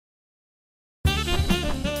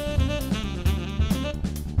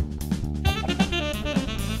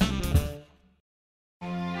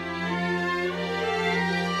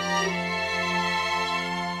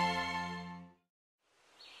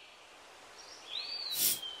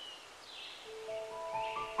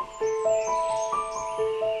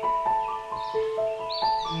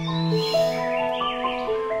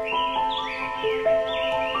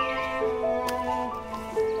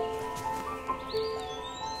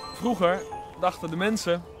Vroeger dachten de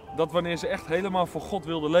mensen dat wanneer ze echt helemaal voor God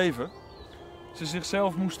wilden leven, ze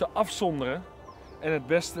zichzelf moesten afzonderen en het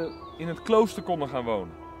beste in het klooster konden gaan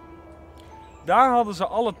wonen. Daar hadden ze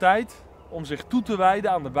alle tijd om zich toe te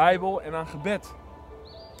wijden aan de Bijbel en aan gebed.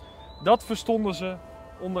 Dat verstonden ze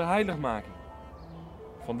onder heiligmaking.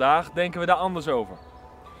 Vandaag denken we daar anders over.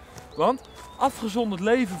 Want afgezonderd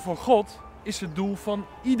leven voor God is het doel van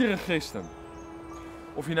iedere christen.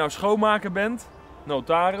 Of je nou schoonmaker bent,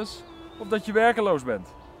 notaris of dat je werkeloos bent.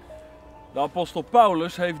 De apostel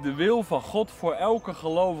Paulus heeft de wil van God voor elke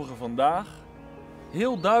gelovige vandaag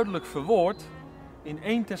heel duidelijk verwoord in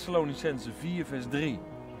 1 Thessalonicenzen 4 vers 3.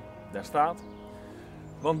 Daar staat: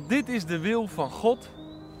 want dit is de wil van God,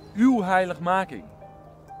 uw heiligmaking.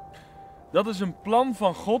 Dat is een plan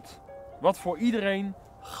van God wat voor iedereen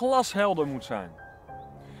glashelder moet zijn.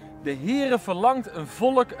 De Heere verlangt een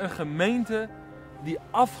volk, een gemeente die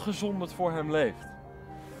afgezonderd voor hem leeft.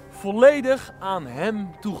 Volledig aan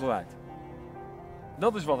hem toegewijd.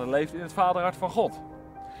 Dat is wat er leeft in het vaderhart van God.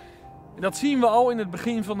 En dat zien we al in het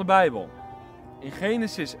begin van de Bijbel. In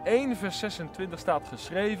Genesis 1 vers 26 staat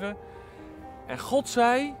geschreven: en God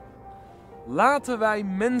zei: laten wij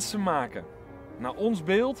mensen maken, naar ons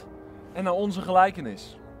beeld en naar onze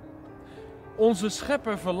gelijkenis. Onze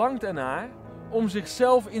schepper verlangt ernaar om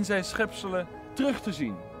zichzelf in zijn schepselen terug te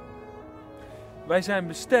zien. Wij zijn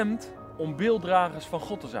bestemd om beelddragers van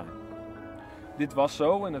God te zijn. Dit was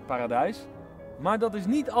zo in het paradijs, maar dat is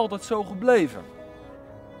niet altijd zo gebleven.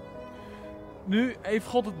 Nu heeft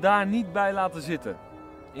God het daar niet bij laten zitten.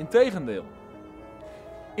 Integendeel.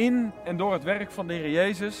 In en door het werk van de Heer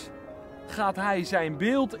Jezus gaat Hij zijn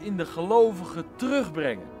beeld in de gelovigen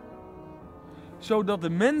terugbrengen. Zodat de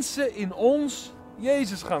mensen in ons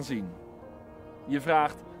Jezus gaan zien. Je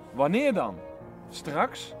vraagt, wanneer dan?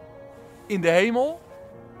 Straks? In de hemel?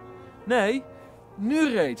 Nee, nu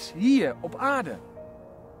reeds, hier op aarde.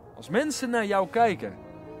 Als mensen naar jou kijken,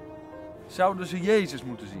 zouden ze Jezus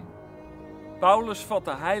moeten zien. Paulus vat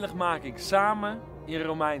de heiligmaking samen in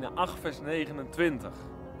Romeinen 8 vers 29.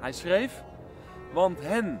 Hij schreef: want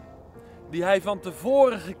hen die hij van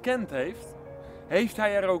tevoren gekend heeft, heeft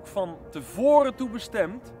hij er ook van tevoren toe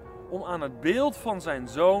bestemd om aan het beeld van zijn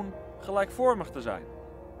Zoon gelijkvormig te zijn.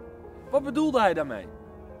 Wat bedoelde hij daarmee?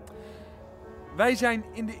 Wij zijn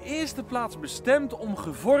in de eerste plaats bestemd om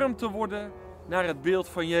gevormd te worden naar het beeld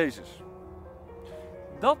van Jezus.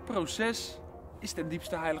 Dat proces is ten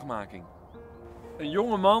diepste heiligmaking. Een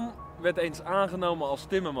jonge man werd eens aangenomen als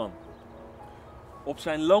timmerman. Op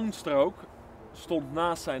zijn loonstrook stond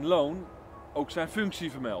naast zijn loon ook zijn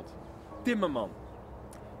functie vermeld: timmerman.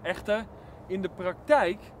 Echter, in de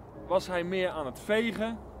praktijk was hij meer aan het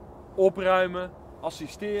vegen, opruimen,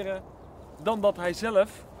 assisteren, dan dat hij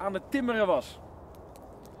zelf aan het timmeren was.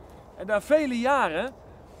 En na vele jaren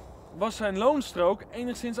was zijn loonstrook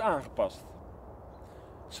enigszins aangepast.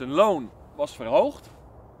 Zijn loon was verhoogd,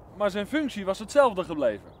 maar zijn functie was hetzelfde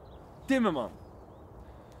gebleven: timmerman.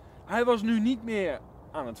 Hij was nu niet meer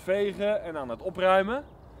aan het vegen en aan het opruimen,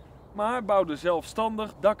 maar bouwde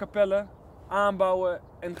zelfstandig dakkapellen, aanbouwen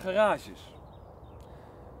en garages.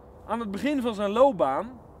 Aan het begin van zijn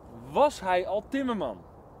loopbaan was hij al timmerman.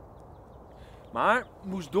 Maar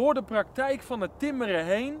moest door de praktijk van het timmeren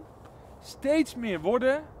heen steeds meer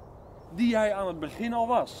worden die hij aan het begin al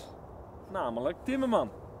was. Namelijk timmerman.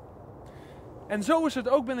 En zo is het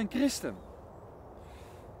ook met een christen.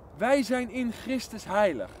 Wij zijn in Christus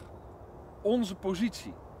heilig. Onze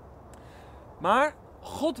positie. Maar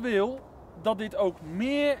God wil dat dit ook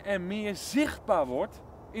meer en meer zichtbaar wordt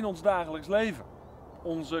in ons dagelijks leven.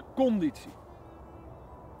 Onze conditie.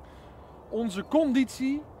 Onze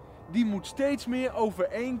conditie die moet steeds meer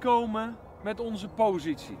overeenkomen met onze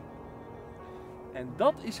positie. En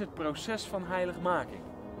dat is het proces van heiligmaking.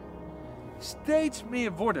 Steeds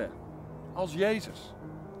meer worden als Jezus.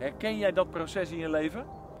 Herken jij dat proces in je leven?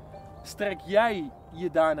 Strek jij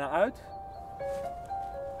je daarna uit?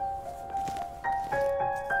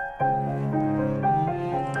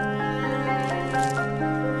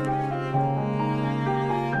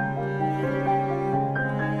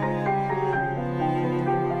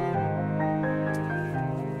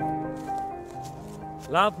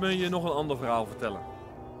 Laat me je nog een ander verhaal vertellen.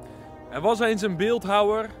 Er was eens een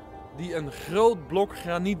beeldhouwer die een groot blok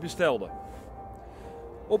graniet bestelde.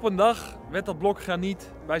 Op een dag werd dat blok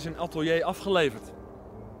graniet bij zijn atelier afgeleverd.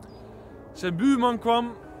 Zijn buurman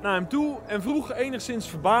kwam naar hem toe en vroeg enigszins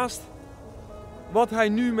verbaasd wat hij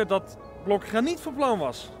nu met dat blok graniet van plan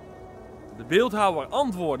was. De beeldhouwer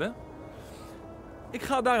antwoordde: ik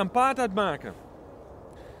ga daar een paard uit maken.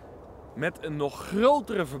 Met een nog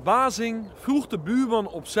grotere verbazing vroeg de buurman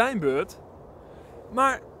op zijn beurt: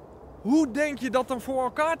 maar hoe denk je dat dan voor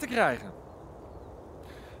elkaar te krijgen?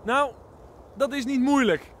 Nou, dat is niet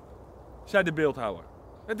moeilijk, zei de beeldhouwer.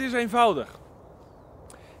 Het is eenvoudig.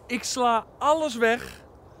 Ik sla alles weg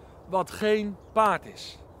wat geen paard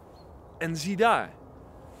is. En zie daar.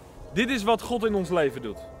 Dit is wat God in ons leven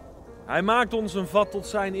doet. Hij maakt ons een vat tot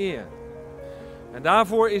zijn eer. En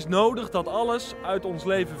daarvoor is nodig dat alles uit ons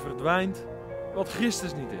leven verdwijnt wat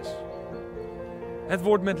Christus niet is. Het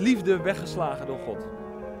wordt met liefde weggeslagen door God.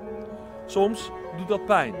 Soms doet dat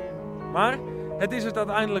pijn, maar het is het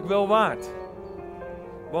uiteindelijk wel waard.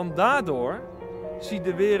 Want daardoor ziet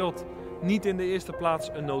de wereld niet in de eerste plaats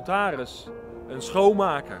een notaris, een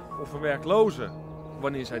schoonmaker of een werkloze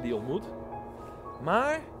wanneer zij die ontmoet,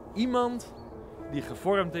 maar iemand die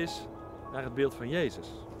gevormd is naar het beeld van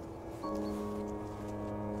Jezus.